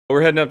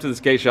We're heading up to the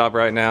skate shop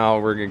right now.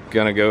 We're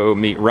gonna go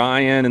meet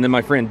Ryan, and then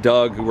my friend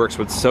Doug, who works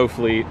with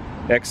SoFleet,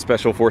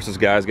 ex-Special Forces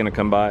guy, is gonna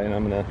come by, and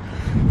I'm gonna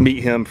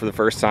meet him for the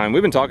first time.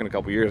 We've been talking a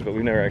couple years, but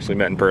we've never actually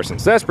met in person,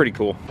 so that's pretty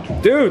cool.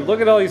 Dude,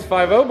 look at all these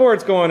 5.0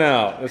 boards going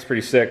out. That's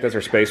pretty sick. That's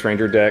our Space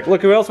Ranger deck.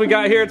 Look who else we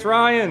got here. It's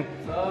Ryan.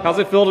 How's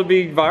it feel to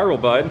be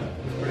viral, bud?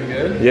 Pretty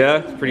good. Yeah,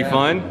 it's pretty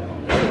fun.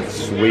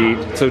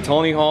 Sweet. So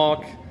Tony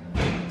Hawk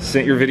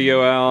sent your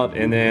video out,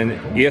 and then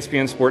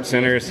ESPN Sports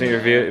Center sent your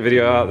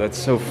video out. That's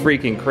so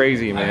freaking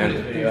crazy,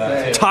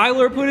 man.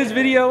 Tyler put his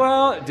video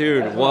out?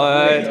 Dude,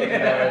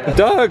 what?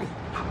 Doug,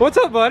 what's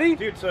up, buddy?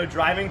 Dude, so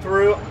driving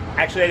through,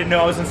 actually I didn't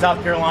know I was in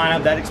South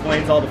Carolina. That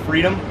explains all the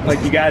freedom.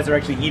 Like, you guys are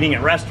actually eating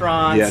at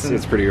restaurants. Yes,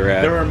 it's pretty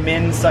rad. There were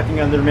men sucking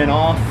other men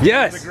off.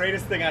 Yes! It was the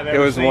greatest thing I've ever It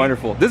was seen.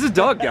 wonderful. This is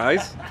Doug,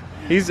 guys.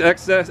 He's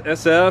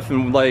ex-SF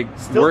and like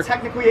Still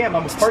technically am.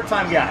 I'm a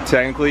part-time guy.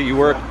 Technically, you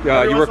work.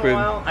 Every You once work in a with.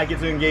 while, I get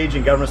to engage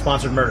in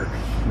government-sponsored murder.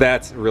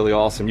 That's really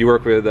awesome. You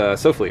work with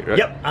SoFleet, right?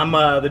 Yep, I'm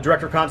the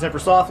director of content for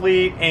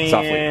SoFleet,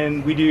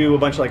 and we do a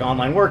bunch of like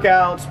online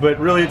workouts. But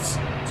really, it's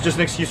just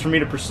an excuse for me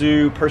to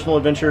pursue personal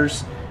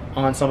adventures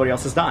on somebody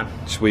else's dime.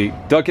 Sweet.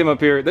 Doug came up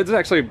here. This is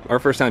actually our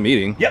first time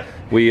meeting. Yep.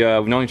 We've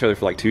known each other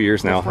for like 2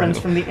 years now. We're friends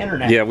from the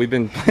internet. Yeah, we've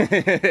been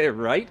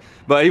right.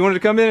 But he wanted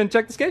to come in and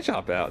check the skate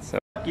shop out. So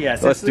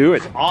yes, let's do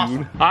it.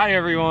 Awesome. Hi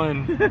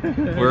everyone.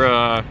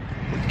 We're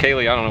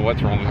Kaylee. I don't know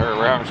what's wrong with her.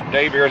 We're having some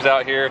day beers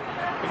out here.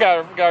 We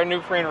got our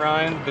new friend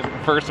Ryan, the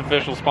first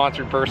official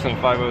sponsored person of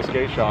 5.0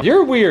 Skate Shop.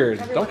 You're weird.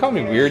 Don't call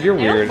me weird. You're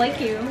weird. I don't like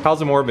you.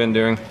 How's Amore been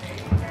doing?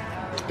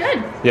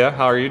 Good. Yeah.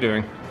 How are you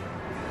doing?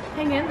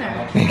 Hang in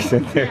there.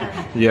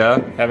 Yeah.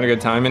 Having a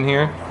good time in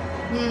here.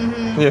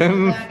 Mm-hmm. Yeah.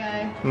 That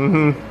guy.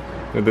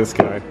 Mm-hmm. With this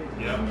guy.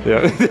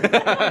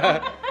 Yeah.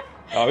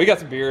 We got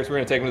some beers. We're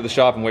gonna take them to the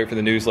shop and wait for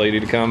the news lady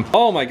to come.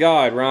 Oh my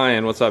God,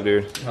 Ryan, what's up,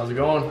 dude? How's it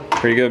going?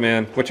 Pretty good,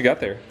 man. What you got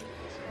there?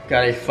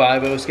 Got a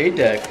 5.0 skate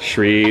deck.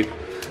 Sweet.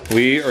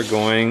 We are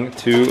going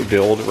to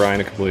build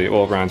Ryan a complete.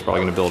 Well, Ryan's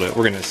probably gonna build it.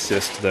 We're gonna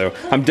assist though.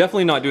 I'm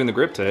definitely not doing the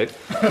grip tape.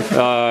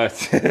 I'll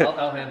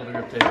handle the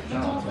grip tape.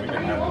 No, so we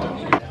can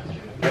have it.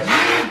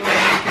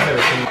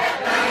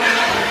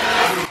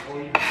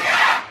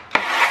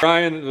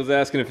 Ryan was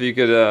asking if he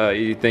could,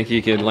 you think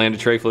he could land a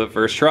tray flip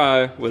first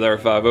try with our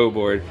 5.0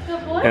 board,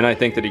 and I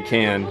think that he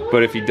can.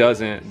 But if he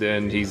doesn't,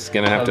 then he's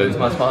gonna have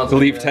to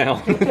leave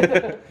town.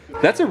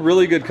 That's a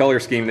really good color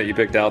scheme that you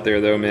picked out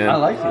there, though, man. I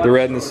like it. The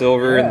red and the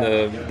silver and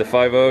the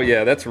 5.0.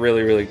 Yeah, that's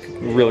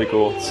really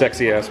cool.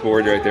 Sexy ass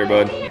board right there,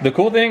 bud. The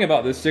cool thing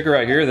about this sticker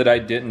right here that I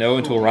didn't know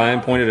until Ryan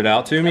pointed it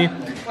out to me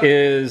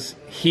is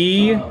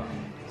he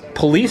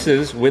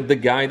polices with the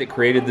guy that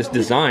created this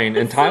design,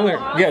 and Tyler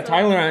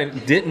and I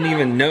didn't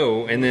even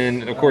know, and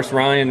then of course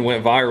Ryan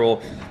went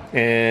viral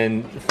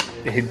and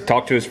he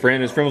talked to his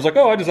friend. His friend was like,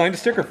 oh, I designed a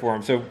sticker for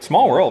him. So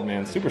small world,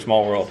 man, super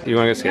small world. You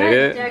want to go skate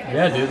it?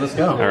 Yeah, dude, let's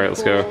go. All right,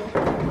 let's go.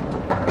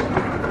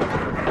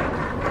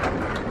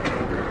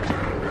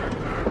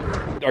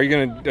 Are you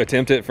gonna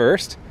attempt it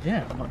first?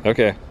 Yeah.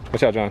 Okay,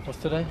 watch out, John. What's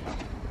today?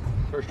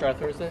 First try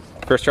Thursday?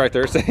 First try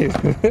Thursday.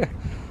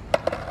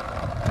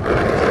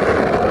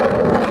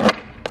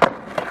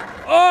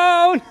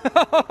 Oh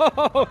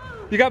no!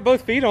 You got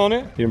both feet on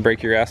it. You didn't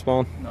break your ass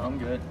bone? No, I'm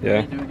good. Yeah.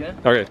 Ready to do it again?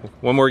 Okay,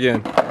 one more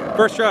again.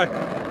 First try.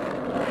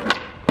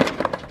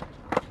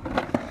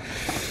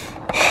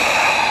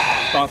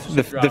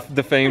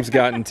 The fame's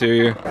gotten to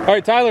you. All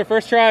right, Tyler,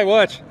 first try.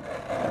 Watch. Are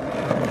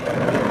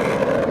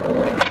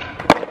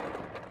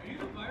you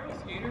a viral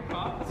skater,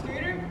 pop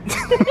skater?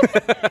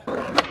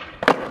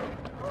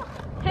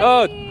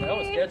 Oh. That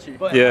was sketchy.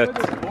 But Yeah.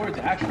 the board's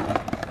actually,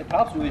 it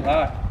pops really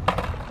high.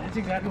 That's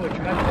exactly what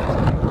trash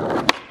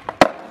does.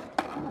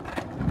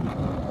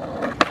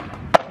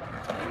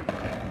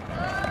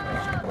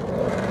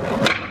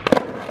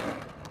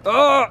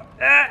 Oh!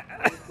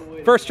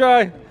 First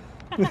try.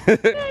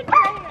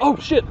 Oh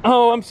shit!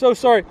 Oh, I'm so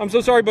sorry. I'm so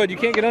sorry, bud. You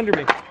can't get under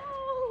me.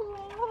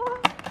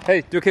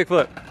 Hey, do a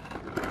kickflip.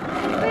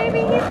 Baby,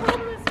 he's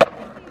homeless.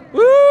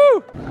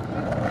 Woo!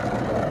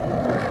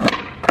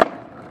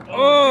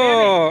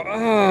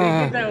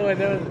 Oh! That one,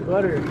 that was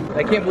butter.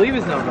 I can't believe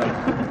it's not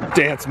butter.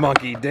 Dance,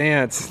 monkey,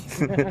 dance.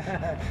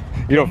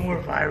 You don't.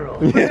 More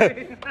viral.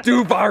 Yeah.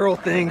 Do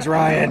viral things,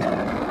 Ryan.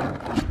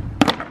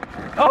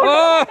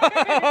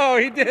 Oh,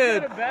 he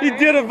did. He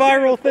did a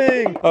viral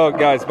thing. Oh,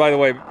 guys, by the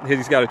way,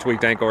 he's got a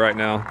tweaked ankle right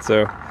now.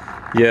 So,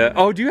 yeah.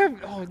 Oh, do you have,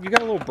 oh, you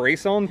got a little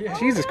brace on? Yeah.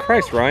 Jesus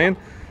Christ, Ryan.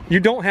 You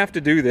don't have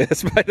to do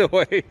this, by the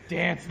way.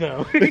 Dance,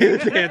 though.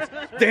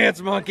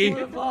 Dance, monkey.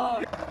 You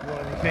want to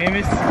be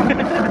famous?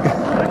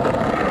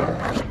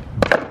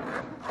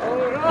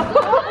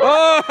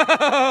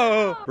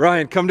 Oh!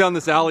 Ryan, come down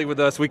this alley with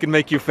us. We can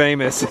make you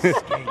famous.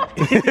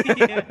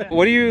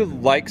 What do you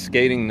like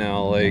skating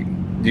now? Like,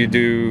 do you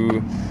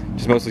do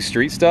just mostly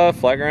street stuff,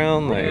 flat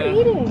ground? Like,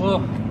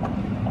 Well,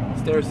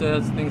 stair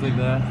sets, things like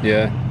that.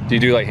 yeah. Do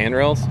you do like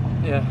handrails?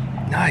 Yeah.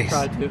 Nice.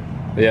 Try to.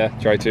 Yeah,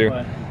 try to.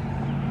 But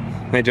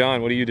Hey,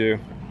 John, what do? You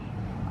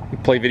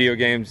play video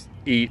games,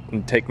 eat,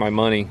 and take my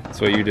money.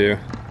 That's what you do.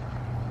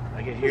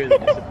 I can hear the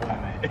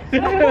disappointment. It's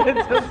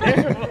so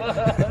terrible.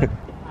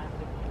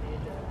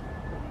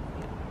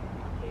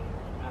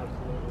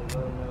 Absolutely. Let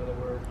them know that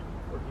we're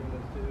working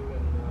this too.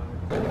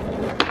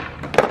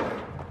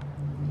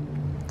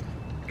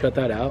 And cut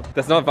that out.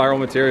 That's not viral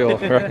material,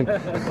 right?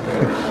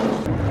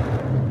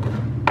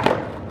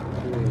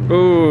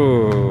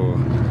 Ooh.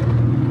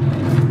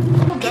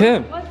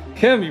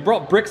 Kim, you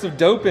brought bricks of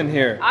dope in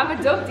here. I'm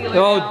a dope dealer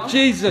Oh, now.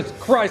 Jesus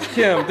Christ,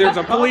 Kim, there's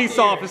a police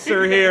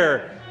officer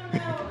here.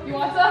 You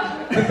want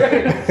some?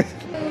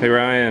 Hey,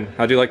 Ryan,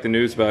 how'd you like the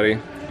news, buddy?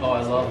 Oh,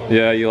 I love them.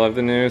 Yeah, you love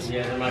the news?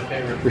 Yeah, they're my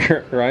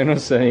favorite. Ryan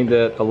was saying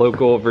that a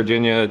local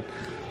Virginia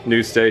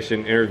news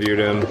station interviewed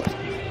him,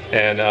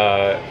 and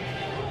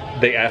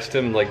they asked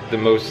him like the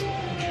most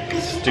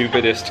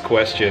stupidest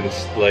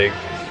questions, like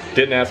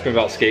didn't ask him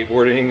about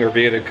skateboarding or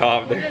being a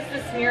cop. What is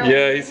this mural?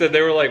 Yeah, he said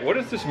they were like, what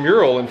does this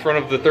mural in front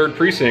of the 3rd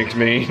precinct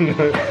mean?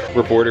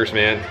 Reporters,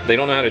 man, they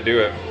don't know how to do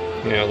it.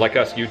 You know, like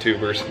us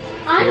YouTubers,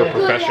 we're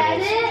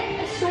professionals.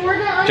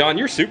 John,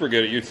 you're super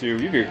good at YouTube.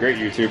 You'd be a great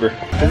YouTuber.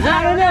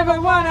 I don't ever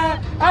wanna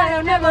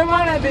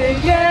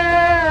be,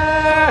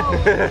 yeah.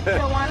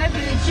 I wanna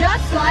be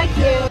just like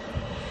you.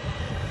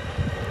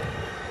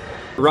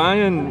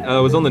 Ryan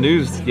was on the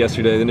news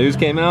yesterday. The news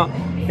came out,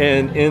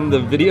 and in the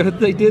video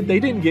that they did, they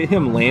didn't get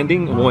him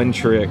landing one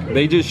trick.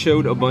 They just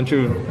showed a bunch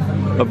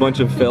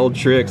of failed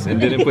tricks and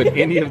didn't put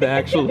any of the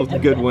actual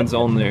good ones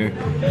on there.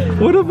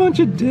 What a bunch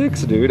of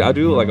dicks, dude. I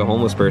do look like a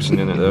homeless person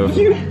in it though.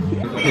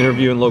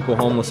 Interviewing local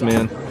homeless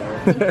man.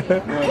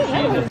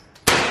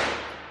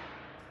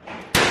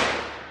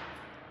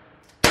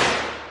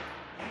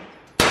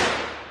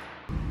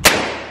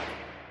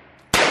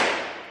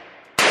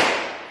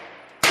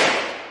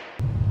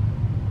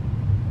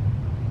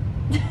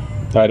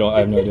 I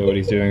have no idea what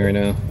he's doing right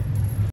now.